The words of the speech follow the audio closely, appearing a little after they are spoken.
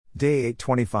Day 8,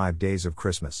 25 Days of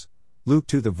Christmas. Luke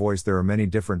 2. The voice. There are many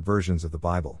different versions of the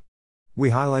Bible.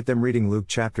 We highlight them reading Luke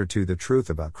chapter 2, the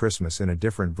truth about Christmas in a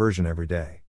different version every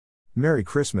day. Merry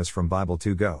Christmas from Bible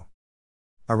 2 Go.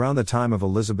 Around the time of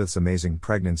Elizabeth's amazing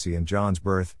pregnancy and John's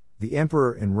birth, the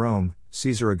emperor in Rome,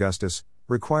 Caesar Augustus,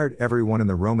 required everyone in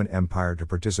the Roman Empire to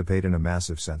participate in a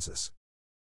massive census.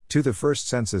 The first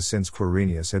census since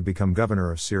Quirinius had become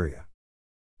governor of Syria.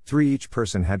 3. Each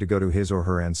person had to go to his or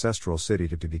her ancestral city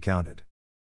to be counted.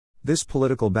 This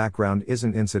political background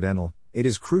isn't incidental, it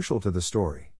is crucial to the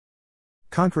story.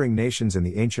 Conquering nations in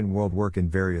the ancient world work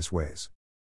in various ways.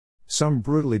 Some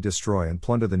brutally destroy and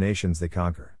plunder the nations they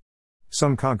conquer.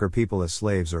 Some conquer people as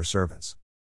slaves or servants.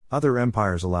 Other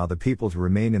empires allow the people to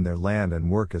remain in their land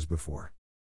and work as before.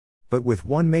 But with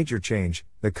one major change,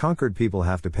 the conquered people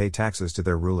have to pay taxes to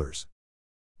their rulers.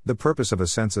 The purpose of a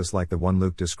census like the one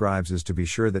Luke describes is to be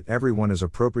sure that everyone is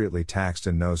appropriately taxed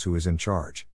and knows who is in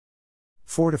charge.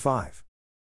 4-5.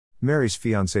 Mary's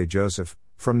fiancé Joseph,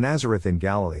 from Nazareth in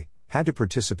Galilee, had to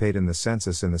participate in the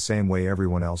census in the same way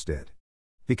everyone else did.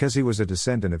 Because he was a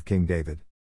descendant of King David.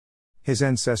 His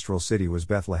ancestral city was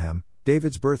Bethlehem,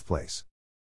 David's birthplace.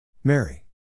 Mary,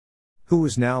 who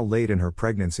was now late in her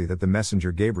pregnancy that the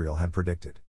messenger Gabriel had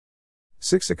predicted.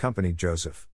 6. Accompanied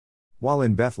Joseph. While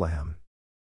in Bethlehem,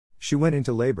 she went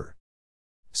into labor.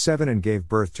 7. And gave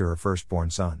birth to her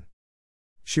firstborn son.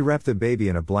 She wrapped the baby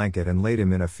in a blanket and laid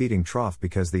him in a feeding trough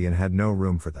because the inn had no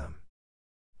room for them.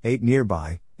 8.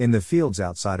 Nearby, in the fields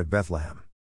outside of Bethlehem,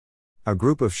 a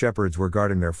group of shepherds were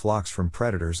guarding their flocks from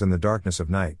predators in the darkness of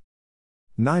night.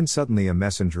 9. Suddenly a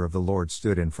messenger of the Lord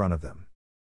stood in front of them.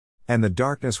 And the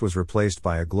darkness was replaced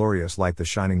by a glorious light, the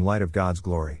shining light of God's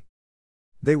glory.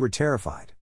 They were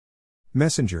terrified.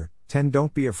 Messenger, 10.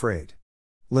 Don't be afraid.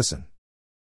 Listen.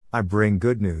 I bring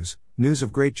good news, news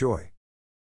of great joy.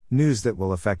 News that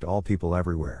will affect all people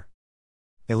everywhere.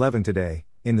 11. Today,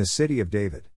 in the city of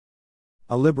David,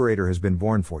 a Liberator has been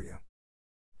born for you.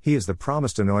 He is the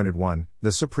promised Anointed One,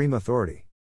 the supreme authority.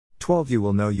 12. You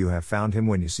will know you have found him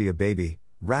when you see a baby,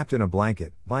 wrapped in a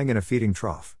blanket, lying in a feeding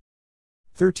trough.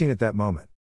 13. At that moment,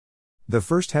 the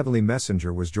first heavenly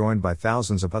messenger was joined by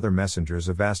thousands of other messengers,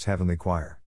 a vast heavenly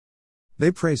choir.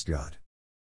 They praised God.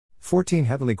 14.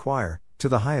 Heavenly choir, to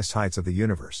the highest heights of the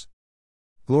universe.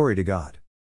 Glory to God.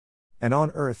 And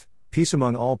on earth, peace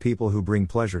among all people who bring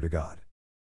pleasure to God.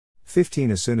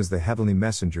 15. As soon as the heavenly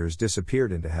messengers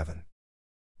disappeared into heaven,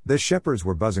 the shepherds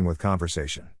were buzzing with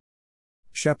conversation.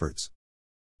 Shepherds,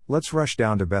 let's rush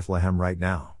down to Bethlehem right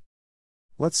now.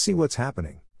 Let's see what's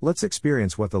happening, let's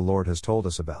experience what the Lord has told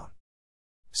us about.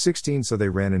 16. So they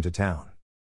ran into town.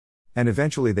 And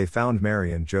eventually they found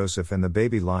Mary and Joseph and the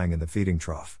baby lying in the feeding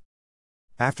trough.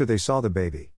 After they saw the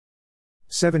baby.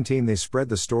 17. They spread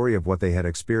the story of what they had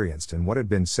experienced and what had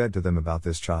been said to them about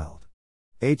this child.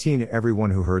 18.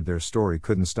 Everyone who heard their story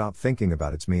couldn't stop thinking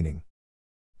about its meaning.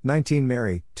 19.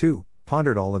 Mary, too,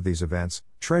 pondered all of these events,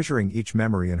 treasuring each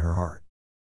memory in her heart.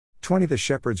 20. The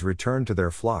shepherds returned to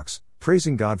their flocks,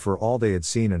 praising God for all they had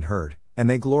seen and heard, and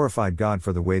they glorified God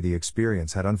for the way the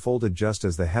experience had unfolded just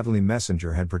as the heavenly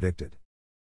messenger had predicted.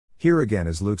 Here again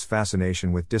is Luke's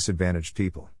fascination with disadvantaged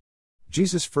people.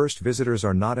 Jesus' first visitors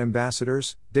are not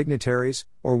ambassadors, dignitaries,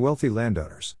 or wealthy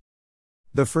landowners.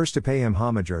 The first to pay him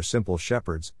homage are simple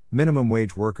shepherds, minimum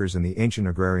wage workers in the ancient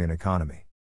agrarian economy.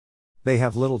 They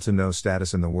have little to no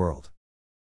status in the world.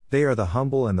 They are the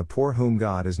humble and the poor whom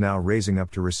God is now raising up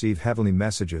to receive heavenly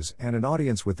messages and an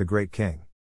audience with the great King.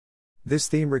 This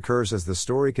theme recurs as the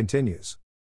story continues.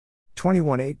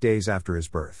 21. 8 days after his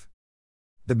birth,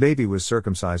 the baby was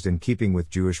circumcised in keeping with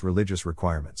Jewish religious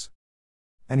requirements.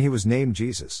 And he was named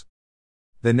Jesus,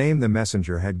 the name the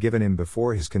messenger had given him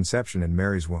before his conception in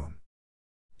Mary's womb.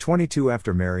 22.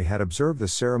 After Mary had observed the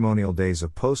ceremonial days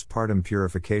of postpartum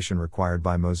purification required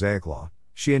by Mosaic law,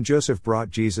 she and Joseph brought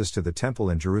Jesus to the temple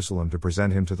in Jerusalem to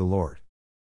present him to the Lord.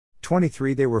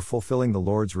 23. They were fulfilling the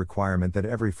Lord's requirement that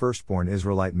every firstborn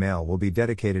Israelite male will be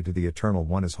dedicated to the Eternal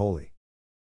One as holy.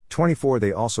 24.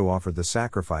 They also offered the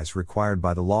sacrifice required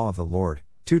by the law of the Lord,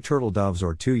 2 turtle doves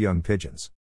or 2 young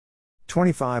pigeons.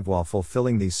 25. While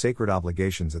fulfilling these sacred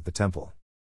obligations at the temple,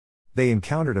 they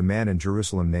encountered a man in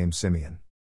Jerusalem named Simeon.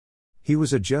 He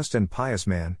was a just and pious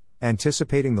man,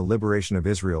 anticipating the liberation of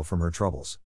Israel from her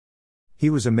troubles. He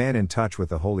was a man in touch with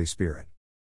the Holy Spirit.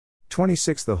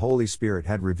 26. The Holy Spirit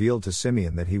had revealed to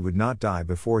Simeon that he would not die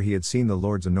before he had seen the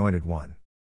Lord's Anointed One.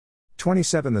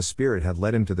 27. The Spirit had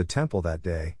led him to the temple that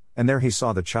day, and there he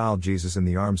saw the child Jesus in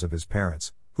the arms of his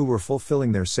parents, who were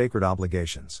fulfilling their sacred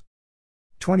obligations.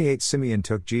 28. Simeon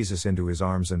took Jesus into his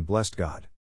arms and blessed God.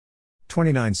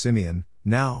 29. Simeon,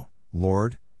 now,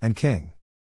 Lord, and King,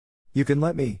 you can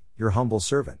let me, your humble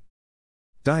servant.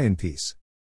 Die in peace.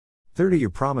 30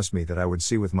 You promised me that I would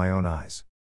see with my own eyes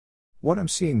what I'm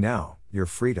seeing now, your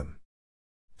freedom.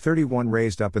 31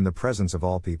 Raised up in the presence of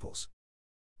all peoples.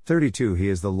 32 He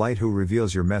is the light who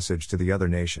reveals your message to the other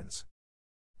nations.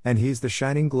 And he is the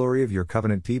shining glory of your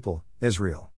covenant people,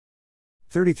 Israel.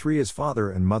 33 His father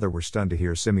and mother were stunned to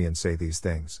hear Simeon say these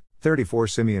things. 34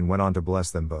 Simeon went on to bless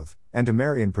them both, and to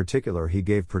Mary in particular he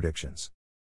gave predictions.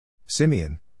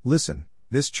 Simeon, listen,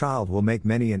 this child will make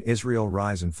many in Israel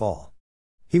rise and fall.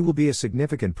 He will be a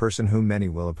significant person whom many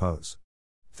will oppose.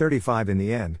 35 In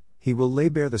the end, he will lay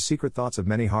bare the secret thoughts of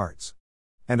many hearts.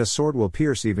 And a sword will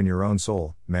pierce even your own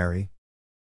soul, Mary.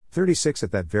 36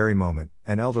 At that very moment,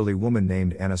 an elderly woman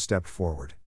named Anna stepped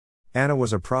forward. Anna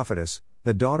was a prophetess,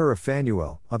 the daughter of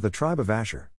Phanuel, of the tribe of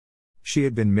Asher. She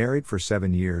had been married for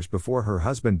 7 years before her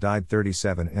husband died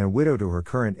 37 and a widow to her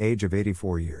current age of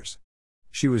 84 years.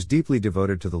 She was deeply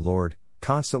devoted to the Lord,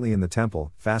 constantly in the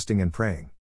temple, fasting and praying.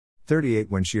 38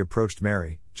 When she approached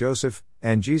Mary, Joseph,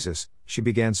 and Jesus, she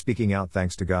began speaking out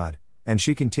thanks to God, and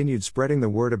she continued spreading the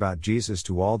word about Jesus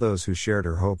to all those who shared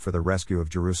her hope for the rescue of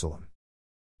Jerusalem.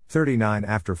 39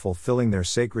 After fulfilling their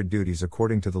sacred duties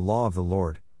according to the law of the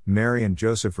Lord, Mary and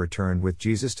Joseph returned with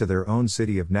Jesus to their own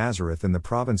city of Nazareth in the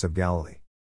province of Galilee.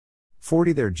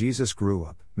 40 There Jesus grew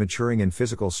up, maturing in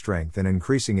physical strength and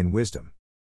increasing in wisdom.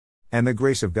 And the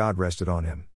grace of God rested on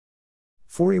him.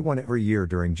 41 Every year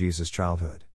during Jesus'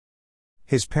 childhood,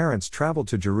 his parents traveled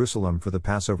to Jerusalem for the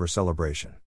Passover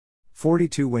celebration.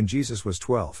 42 When Jesus was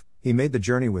 12, he made the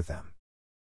journey with them.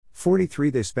 43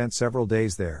 They spent several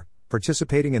days there,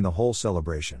 participating in the whole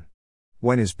celebration.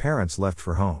 When his parents left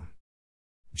for home,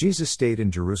 Jesus stayed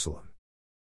in Jerusalem.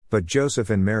 But Joseph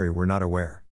and Mary were not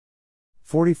aware.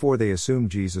 44 They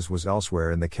assumed Jesus was elsewhere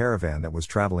in the caravan that was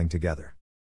traveling together.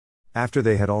 After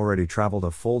they had already traveled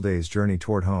a full day's journey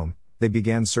toward home, they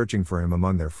began searching for him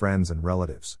among their friends and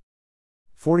relatives.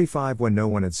 45 When no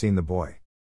one had seen the boy,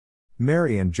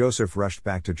 Mary and Joseph rushed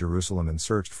back to Jerusalem and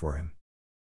searched for him.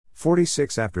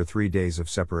 46 After 3 days of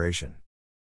separation,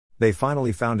 they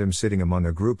finally found him sitting among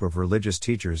a group of religious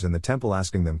teachers in the temple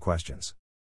asking them questions.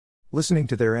 Listening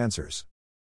to their answers.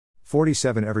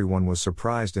 47 Everyone was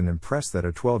surprised and impressed that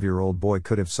a 12-year-old boy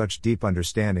could have such deep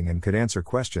understanding and could answer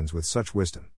questions with such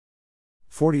wisdom.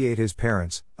 48 His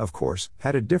parents, of course,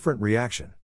 had a different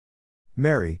reaction.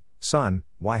 Mary, son,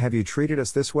 why have you treated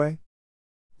us this way?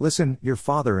 Listen, your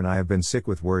father and I have been sick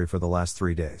with worry for the last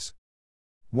 3 days.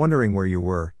 Wondering where you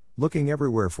were, looking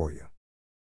everywhere for you.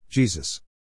 Jesus.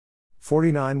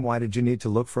 49 Why did you need to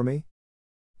look for me?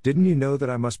 Didn't you know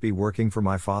that I must be working for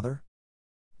my Father?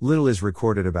 Little is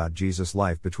recorded about Jesus'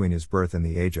 life between his birth and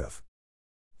the age of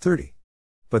 30.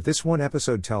 But this one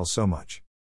episode tells so much.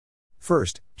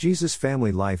 First, Jesus'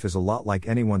 family life is a lot like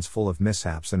anyone's, full of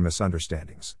mishaps and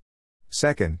misunderstandings.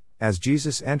 Second, as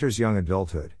Jesus enters young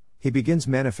adulthood, he begins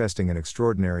manifesting an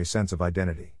extraordinary sense of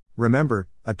identity. Remember,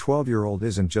 a 12-year-old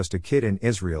isn't just a kid in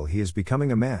Israel, he is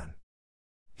becoming a man.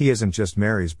 He isn't just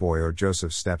Mary's boy or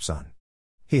Joseph's stepson.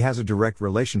 He has a direct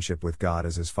relationship with God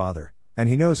as his father, and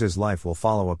he knows his life will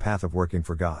follow a path of working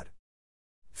for God.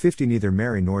 50 Neither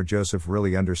Mary nor Joseph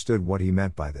really understood what he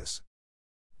meant by this.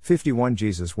 51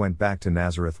 Jesus went back to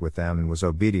Nazareth with them and was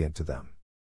obedient to them.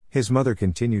 His mother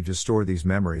continued to store these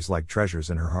memories like treasures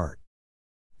in her heart.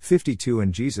 52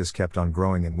 And Jesus kept on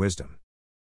growing in wisdom,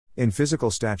 in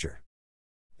physical stature,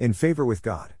 in favor with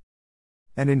God,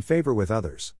 and in favor with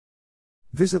others.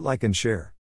 Visit, like, and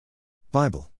share.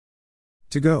 Bible.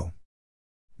 To go.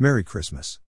 Merry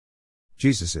Christmas.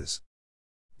 Jesus is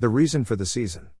the reason for the season.